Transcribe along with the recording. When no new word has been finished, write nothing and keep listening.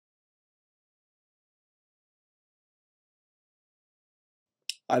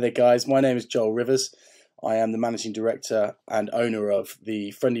Hi there guys, my name is Joel Rivers. I am the Managing Director and owner of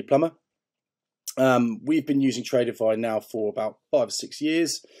the Friendly Plumber. We've been using Tradify now for about 5 or 6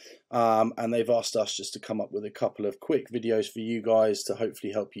 years, and they've asked us just to come up with a couple of quick videos for you guys to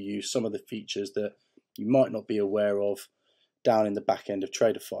hopefully help you use some of the features that you might not be aware of down in the back end of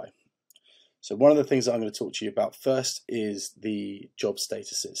Tradify. So one of the things that I'm going to talk to you about first is the job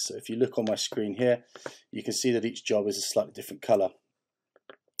statuses. So if you look on my screen here, you can see that each job is a slightly different color.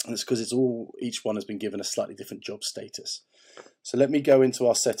 And it's because each one has been given a slightly different job status. So let me go into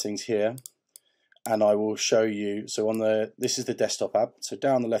our settings here and I will show you. So this is the desktop app. So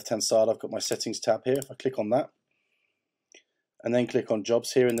down the left hand side I've got my settings tab here. If I click on that and then click on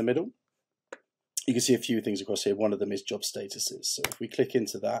jobs here in the middle, you can see a few things across here. One of them is job statuses. So if we click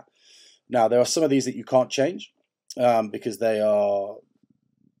into that, now there are some of these that you can't change because they are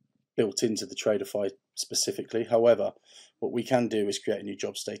built into the Tradify specifically. However, what we can do is create a new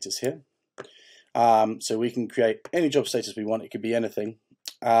job status here. So we can create any job status we want. It could be anything,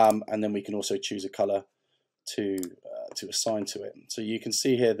 and then we can also choose a color to assign to it. So you can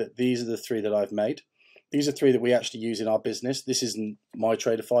see here that these are the 3 that I've made. These are 3 that we actually use in our business. This isn't my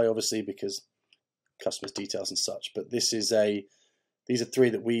Tradify, obviously, because customers' details and such. But these are 3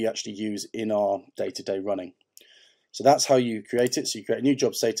 that we actually use in our day-to-day running. So that's how you create it. So you create a new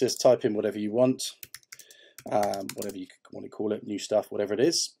job status, type in whatever you want, whatever you want to call it, new stuff, whatever it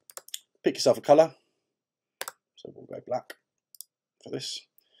is. Pick yourself a color. So we'll go black for this,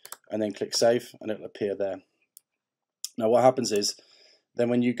 and then click save, and it'll appear there. Now what happens is, then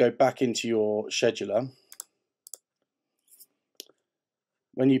when you go back into your scheduler,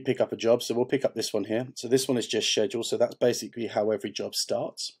 when you pick up a job, so we'll pick up this one here. So this one is just schedule. So that's basically how every job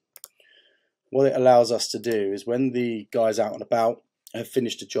starts. What it allows us to do is when the guys out and about have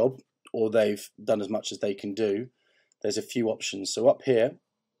finished a job or they've done as much as they can do, there's a few options. So up here,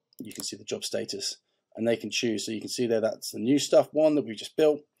 you can see the job status and they can choose. So you can see there, that's the new stuff one that we just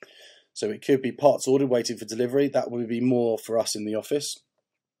built. So it could be parts ordered waiting for delivery. That would be more for us in the office.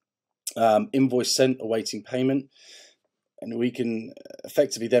 Invoice sent awaiting payment. And we can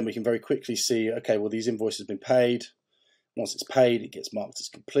effectively then we can very quickly see, okay, well, these invoices have been paid. Once it's paid, it gets marked as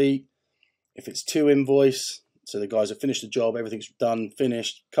complete. If it's to invoice, so the guys have finished the job, everything's done,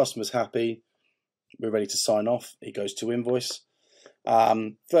 finished, customer's happy, we're ready to sign off, it goes to invoice.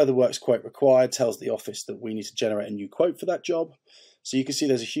 Further works quote required tells the office that we need to generate a new quote for that job. So you can see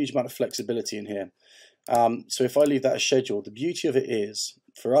there's a huge amount of flexibility in here. So if I leave that as scheduled, the beauty of it is,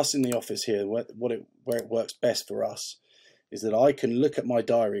 for us in the office here, where it works best for us, is that I can look at my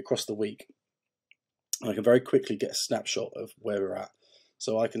diary across the week and I can very quickly get a snapshot of where we're at.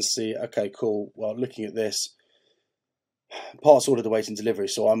 So I can see, okay, cool, well, looking at this, parts ordered awaiting delivery.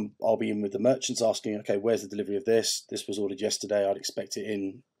 So I'll be in with the merchants asking, okay, where's the delivery of this? This was ordered yesterday, I'd expect it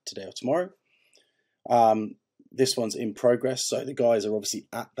in today or tomorrow. This one's in progress, so the guys are obviously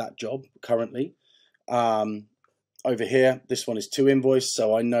at that job currently. Over here, this one is to invoice,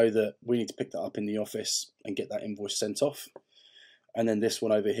 so I know that we need to pick that up in the office and get that invoice sent off. And then this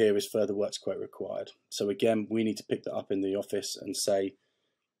one over here is further works quote required. So again, we need to pick that up in the office and say,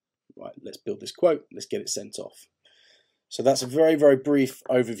 right, let's build this quote, let's get it sent off. So that's a very, very brief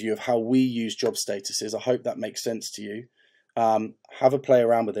overview of how we use job statuses. I hope that makes sense to you. Have a play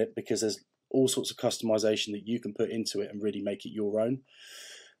around with it because there's all sorts of customization that you can put into it and really make it your own.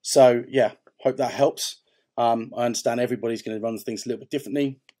 So yeah, hope that helps. I understand everybody's going to run things a little bit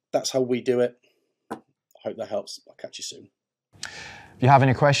differently. That's how we do it. I hope that helps. I'll catch you soon. If you have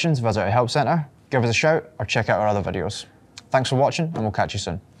any questions, visit our help centre, give us a shout or check out our other videos. Thanks for watching and we'll catch you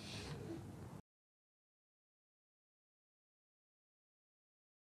soon.